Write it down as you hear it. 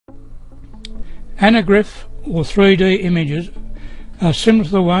Anaglyph or 3D images are similar to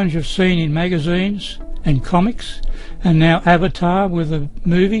the ones you've seen in magazines and comics, and now Avatar with the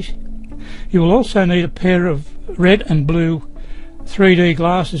movies. You will also need a pair of red and blue 3D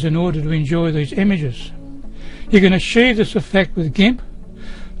glasses in order to enjoy these images. You can achieve this effect with Gimp.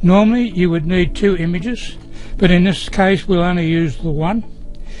 Normally you would need 2 images, but in this case we'll only use the one,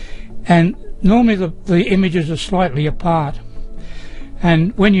 and normally the images are slightly apart,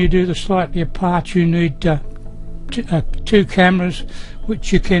 and when you do the slightly apart you need 2 cameras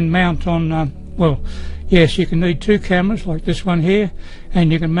which you can mount on, well, yes, you can need 2 cameras like this one here,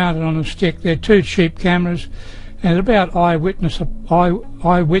 and you can mount it on a stick. They're 2 cheap cameras and about eye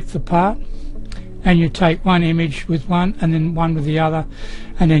width apart, and you take one image with one and then one with the other,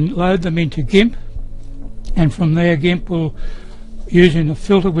 and then load them into Gimp, and from there Gimp will, using the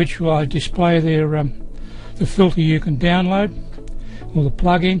filter which will display there, the filter you can download or the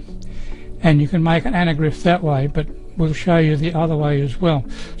plugin, and you can make an anaglyph that way, but we'll show you the other way as well.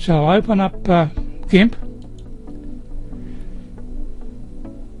 So I'll open up Gimp,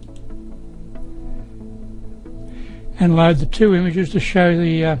 and load the 2 images to show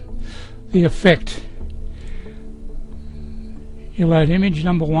the effect. You load image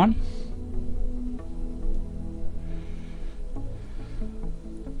number 1,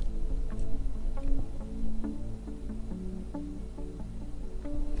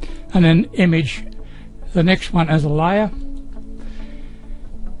 and then image the next one as a layer,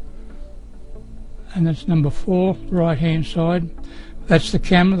 and that's number 4, right hand side. That's the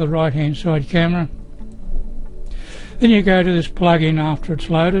camera, the right hand side camera. Then you go to this plugin after it's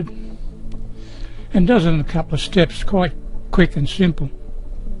loaded, and does it in a couple of steps, quite quick and simple.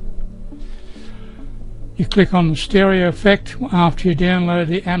 You click on the stereo effect after you download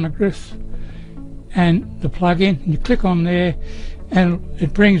the Anaglyph and the plugin, and you click on there and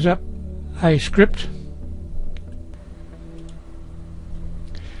it brings up a script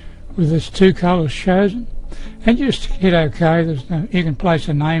with its 2 colours chosen, and you just hit OK. You can place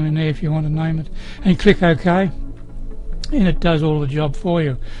a name in there if you want to name it, and you click OK, and it does all the job for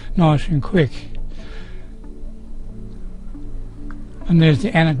you, nice and quick. And there's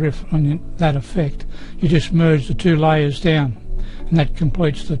the Anaglyph on that effect. You just merge the 2 layers down, and that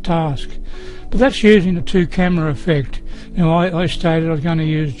completes the task. But that's using the 2 camera effect. Now I stated I was going to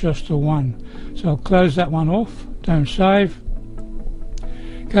use just the one, so I'll close that one off, don't save,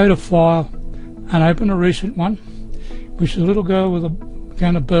 go to File and open a recent one, which is a little girl with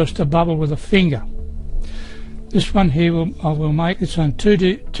going to burst a bubble with a finger. This one here I will make it's on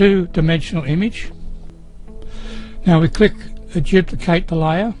 2-dimensional image. Now we click duplicate the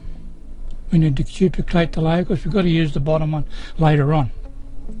layer. We need to duplicate the layer because we've got to use the bottom one later on.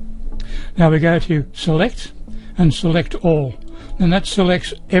 Now we go to select and select all, and that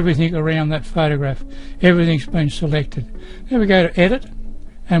selects everything around that photograph. Everything's been selected. Then we go to edit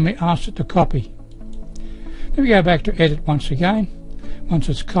and we ask it to copy. Then we go back to edit once again, once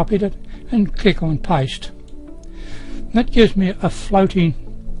it's copied it, and click on paste. That gives me a floating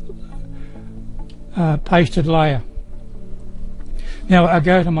pasted layer. Now I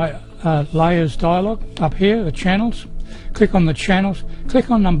go to my layers dialog up here, the channels, click on the channels,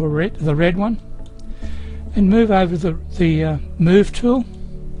 click on the red one, and move over the move tool,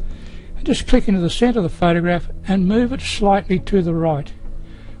 and just click into the center of the photograph and move it slightly to the right,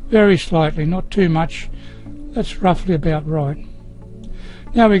 very slightly, not too much. That's roughly about right.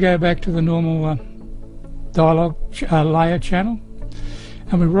 Now we go back to the normal dialog layer channel,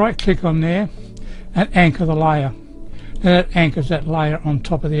 and we right click on there and anchor the layer. Now that anchors that layer on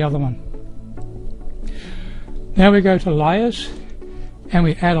top of the other one. Now we go to layers and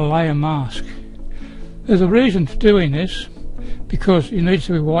we add a layer mask. There's a reason for doing this, because it needs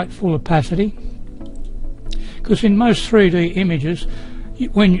to be white full opacity, because in most 3D images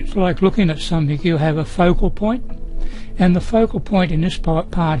when you're like looking at something, you have a focal point, and the focal point in this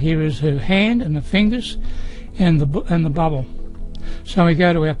part here is her hand and the fingers and the bubble. So we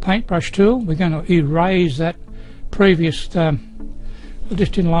go to our paintbrush tool, we're going to erase that previous, we'll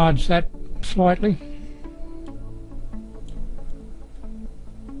just enlarge that slightly,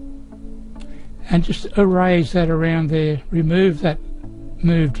 and just erase that around there, remove that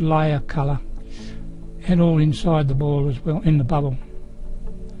moved layer colour, and all inside the ball as well, in the bubble.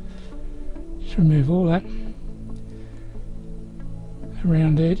 Just remove all that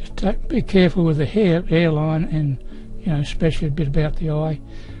around there. Just be careful with the hairline, and especially a bit about the eye.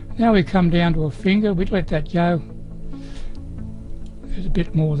 Now we come down to a finger, we let that go. There's a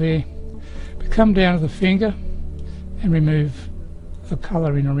bit more there. We come down to the finger and remove the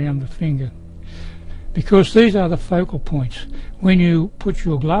colouring around the finger, because these are the focal points. When you put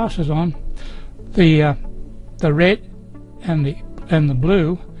your glasses on, the red and the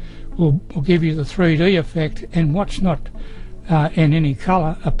blue will give you the 3D effect, and what's not in any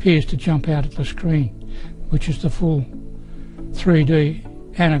colour appears to jump out at the screen, which is the full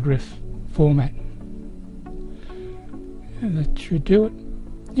 3D Anaglyph format. And that should do it.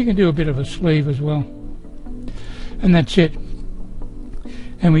 You can do a bit of a sleeve as well, and that's it.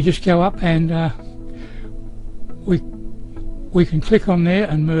 And we just go up and we can click on there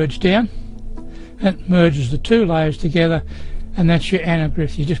and merge down. That merges the two layers together, and that's your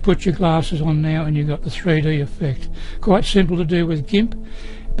Anaglyph. You just put your glasses on now and you've got the 3D effect. Quite simple to do with Gimp,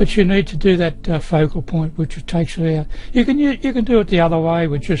 but you need to do that focal point, which takes it out. You can do it the other way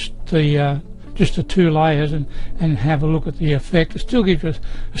with just the two layers and have a look at the effect. It still gives you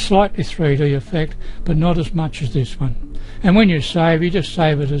a slightly 3D effect, but not as much as this one. And when you save, you just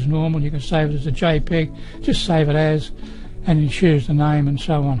save it as normal. You can save it as a JPEG, just save it as, and you choose the name and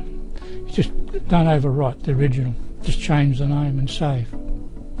so on. You just don't overwrite the original, just change the name and save.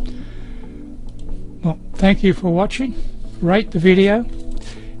 Well, thank you for watching. Rate the video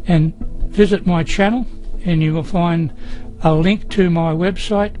and visit my channel, and you will find a link to my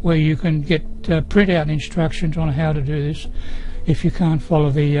website where you can get printout instructions on how to do this if you can't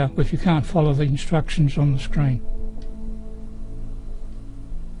follow the instructions on the screen.